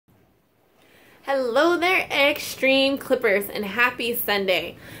Hello there, Extreme Clippers, and happy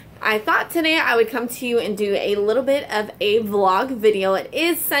Sunday. I thought today I would come to you and do a little bit of a vlog video. It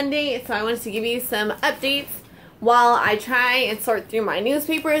is Sunday, so I wanted to give you some updates while I try and sort through my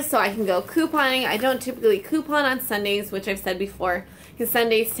newspapers so I can go couponing. I don't typically coupon on Sundays, which I've said before, because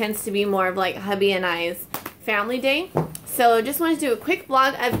Sundays tends to be more of like hubby and I's family day. So just wanted to do a quick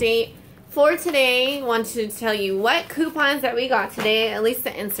vlog update for today. Wanted to tell you what coupons that we got today, at least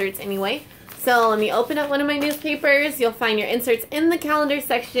the inserts anyway. So let me open up one of my newspapers. You'll find your inserts in the calendar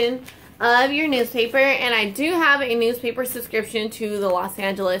section of your newspaper. And I do have a newspaper subscription to the Los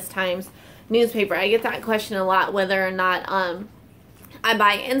Angeles Times newspaper. I get that question a lot, whether or not I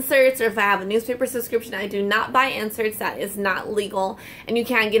buy inserts or if I have a newspaper subscription. I do not buy inserts. That is not legal, and you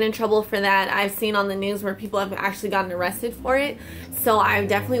can't get in trouble for that. I've seen on the news where people have actually gotten arrested for it. So I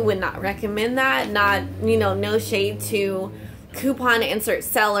definitely would not recommend that. Not, no shade to coupon insert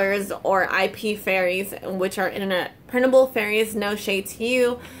sellers or IP fairies, which are internet printable fairies. No shade to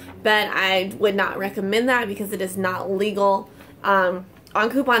you, but I would not recommend that because it is not legal. On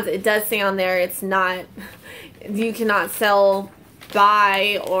coupons, it does say on there it's not, you cannot sell,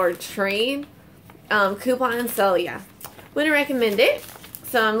 buy, or trade coupons. So yeah, wouldn't recommend it.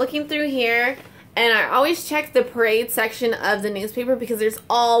 So I'm looking through here, and I always check the parade section of the newspaper because there's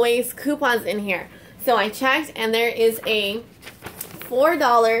always coupons in here. So I checked, and there is a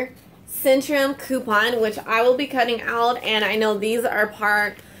 $4 Centrum coupon, which I will be cutting out. And I know these are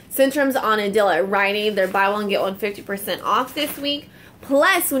part Centrum's on a deal at Rite Aid. They're buy one, get one 50% off this week.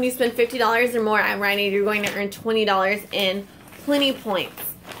 Plus, when you spend $50 or more at Rite Aid, you're going to earn $20 in Plenty points.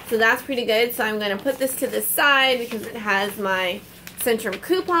 So that's pretty good. So I'm going to put this to the side because it has my Centrum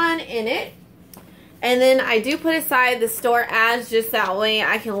coupon in it. And then I do put aside the store ads just that way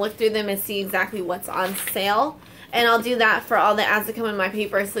I can look through them and see exactly what's on sale. And I'll do that for all the ads that come in my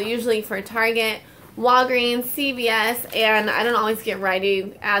paper. So usually for Target, Walgreens, CVS, and I don't always get Rite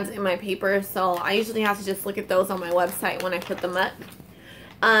Aid ads in my paper. So I usually have to just look at those on my website when I put them up.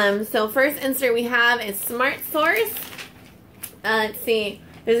 So first insert we have is Smart Source. Let's see.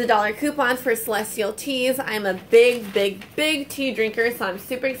 There's a $1 coupon for Celestial Teas. I'm a big tea drinker, so I'm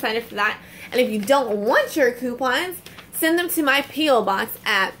super excited for that. And if you don't want your coupons, send them to my P.O. Box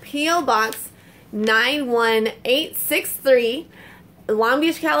at P.O. Box 91863, Long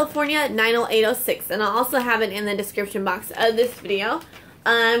Beach, California 90806. And I'll also have it in the description box of this video.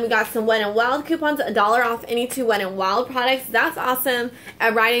 We got some Wet n Wild coupons, $1 off any 2 Wet n Wild products. That's awesome.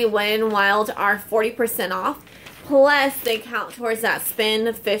 At Rite Aid, Wet n Wild are 40% off. Plus, they count towards that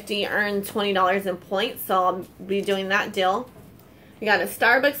spend 50, earn $20 in points. So I'll be doing that deal. We got a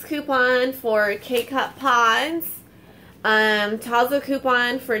Starbucks coupon for K-Cup pods. Tazo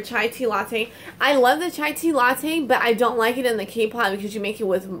coupon for chai tea latte. I love the chai tea latte, but I don't like it in the K-Pod because you make it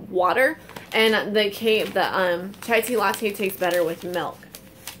with water. And the chai tea latte tastes better with milk.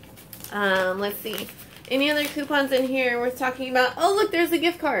 Let's see. Any other coupons in here worth talking about? Oh, look, there's a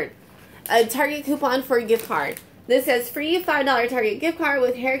gift card. A Target coupon for a gift card. This says free $5 Target gift card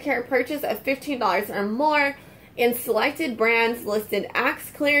with hair care purchase of $15 or more in selected brands listed: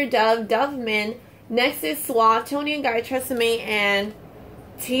 Axe Clear, Dove, Dove Men, Nexus, Suave, Toni & Guy, Tresemme, and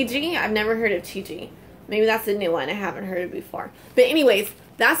TG. I've never heard of TG. Maybe that's a new one. I haven't heard it before. But anyways,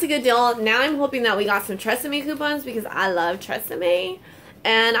 that's a good deal. Now I'm hoping that we got some Tresemme coupons because I love Tresemme.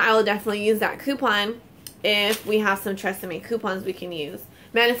 And I will definitely use that coupon if we have some Tresemme coupons we can use.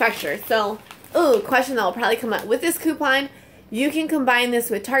 Manufacturer. So, question that will probably come up with this coupon. You can combine this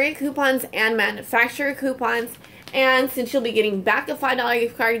with Target coupons and manufacturer coupons. And since you'll be getting back a $5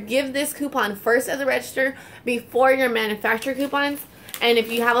 gift card, give this coupon first at the register before your manufacturer coupons. And if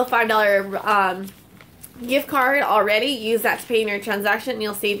you have a $5 gift card already, use that to pay in your transaction and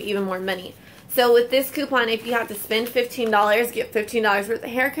you'll save even more money. So with this coupon, if you have to spend $15, get $15 worth of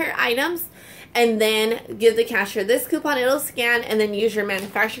hair care items, and then give the cashier this coupon. It'll scan and then use your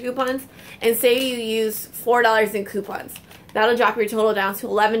manufacturer coupons. And say you use $4 in coupons. That'll drop your total down to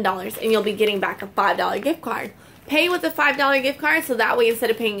 $11 and you'll be getting back a $5 gift card. Pay with a $5 gift card so that way instead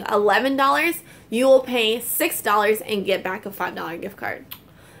of paying $11, you will pay $6 and get back a $5 gift card.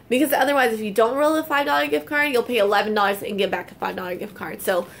 Because otherwise, if you don't roll a $5 gift card, you'll pay $11 and get back a $5 gift card.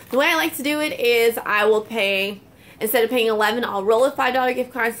 So the way I like to do it is I will pay, instead of paying $11, I'll roll a $5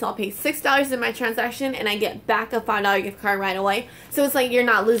 gift card, so I'll pay $6 in my transaction, and I get back a $5 gift card right away. So it's like you're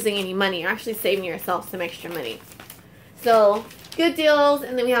not losing any money. You're actually saving yourself some extra money. So, good deals.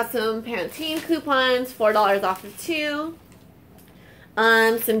 And then we have some Pantene coupons, $4 off of 2.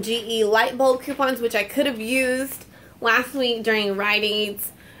 Some GE light bulb coupons, which I could have used last week during Rite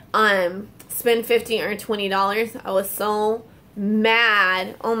Aid's spend $50 earn $20. I was so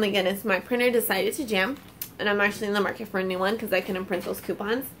mad. Oh my goodness, my printer decided to jam. And I'm actually in the market for a new one because I couldn't print those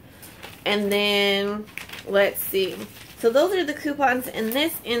coupons. And then, let's see. So those are the coupons in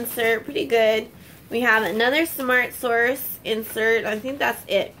this insert. Pretty good. We have another Smart Source insert. I think that's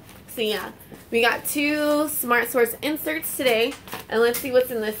it. So yeah, we got 2 Smart Source inserts today. And let's see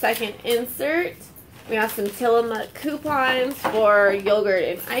what's in the second insert. We have some Tillamook coupons for yogurt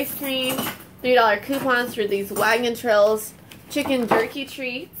and ice cream. $3 coupons for these Wagon Trails chicken jerky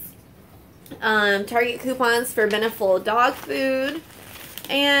treats. Target coupons for Beneful dog food.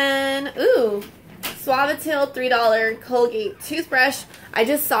 And, ooh, Suavitel $3 Colgate toothbrush. I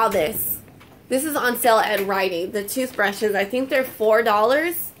just saw this. This is on sale at Rite Aid. The toothbrushes, I think they're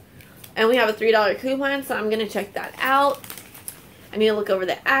 $4. And we have a $3 coupon, so I'm going to check that out. I need to look over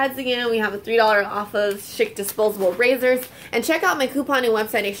the ads again. We have a $3 off of Schick disposable razors. And check out my couponing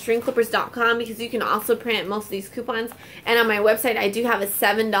website, extremeclippers.com, because you can also print most of these coupons. And on my website, I do have a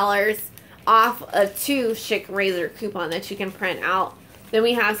 $7 off of 2 Schick razor coupon that you can print out. Then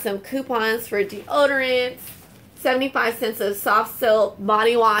we have some coupons for deodorants, 75 cents of soft soap,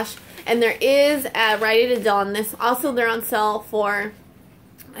 body wash. And there is a Rite Aid a deal on this. Also, they're on sale for,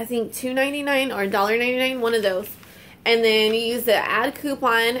 I think, $2.99 or $1.99, one of those. And then you use the ad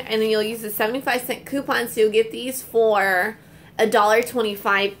coupon, and then you'll use the 75-cent coupon, so you'll get these for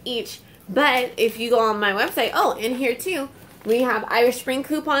 $1.25 each. But if you go on my website, oh, and here too, we have Irish Spring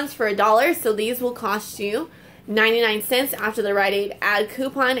coupons for $1, so these will cost you 99 cents after the Rite Aid ad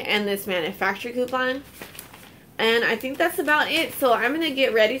coupon and this manufacturer coupon. And I think that's about it. So I'm going to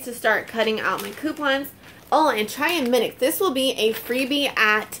get ready to start cutting out my coupons. Oh, and Triaminic. This will be a freebie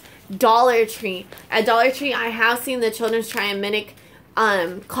at Dollar Tree. At Dollar Tree, I have seen the children's Triaminic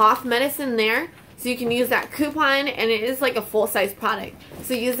cough medicine there. So you can use that coupon, and it is like a full-size product.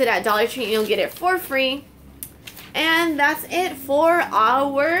 So use it at Dollar Tree and you'll get it for free. And that's it for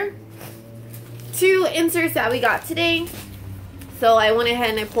our 2 inserts that we got today. So I went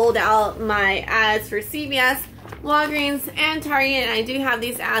ahead and I pulled out my ads for CVS, Walgreens, and Target. And I do have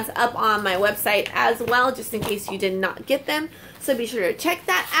these ads up on my website as well, just in case you did not get them. So be sure to check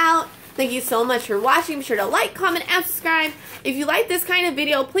that out. Thank you so much for watching. Be sure to like, comment, and subscribe. If you like this kind of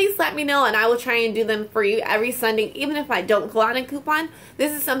video, please let me know, and I will try and do them for you every Sunday, even if I don't go out and coupon.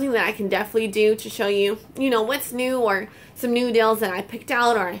 This is something that I can definitely do to show you, what's new, or some new deals that I picked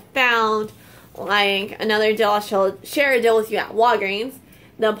out or I found. Like another deal, I'll share a deal with you at Walgreens.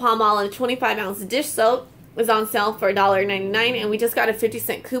 The Palmolive 25-ounce dish soap is on sale for $1.99, and we just got a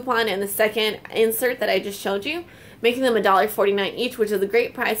 50-cent coupon in the second insert that I just showed you, making them $1.49 each, which is a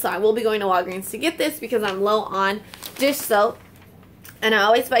great price. So I will be going to Walgreens to get this because I'm low on dish soap, and I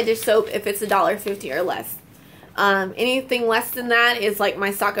always buy dish soap if it's $1.50 or less. Anything less than that is like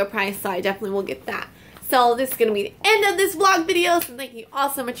my stock up price, so I definitely will get that. So this is going to be the end of this vlog video, so thank you all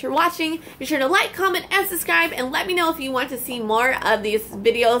so much for watching. Be sure to like, comment, and subscribe, and let me know if you want to see more of these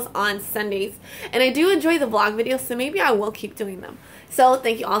videos on Sundays. And I do enjoy the vlog videos, so maybe I will keep doing them. So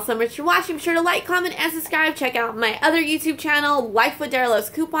thank you all so much for watching. Be sure to like, comment, and subscribe. Check out my other YouTube channel, Life with Dara Loves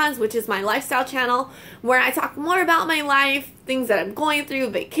Coupons, which is my lifestyle channel, where I talk more about my life, things that I'm going through,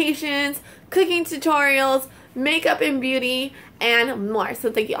 vacations, cooking tutorials, makeup and beauty, and more.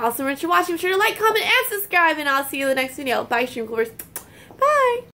 So thank you all so much for watching. Be sure to like, comment, and subscribe, and I'll see you in the next video. Bye, Extreme Clippers. Bye!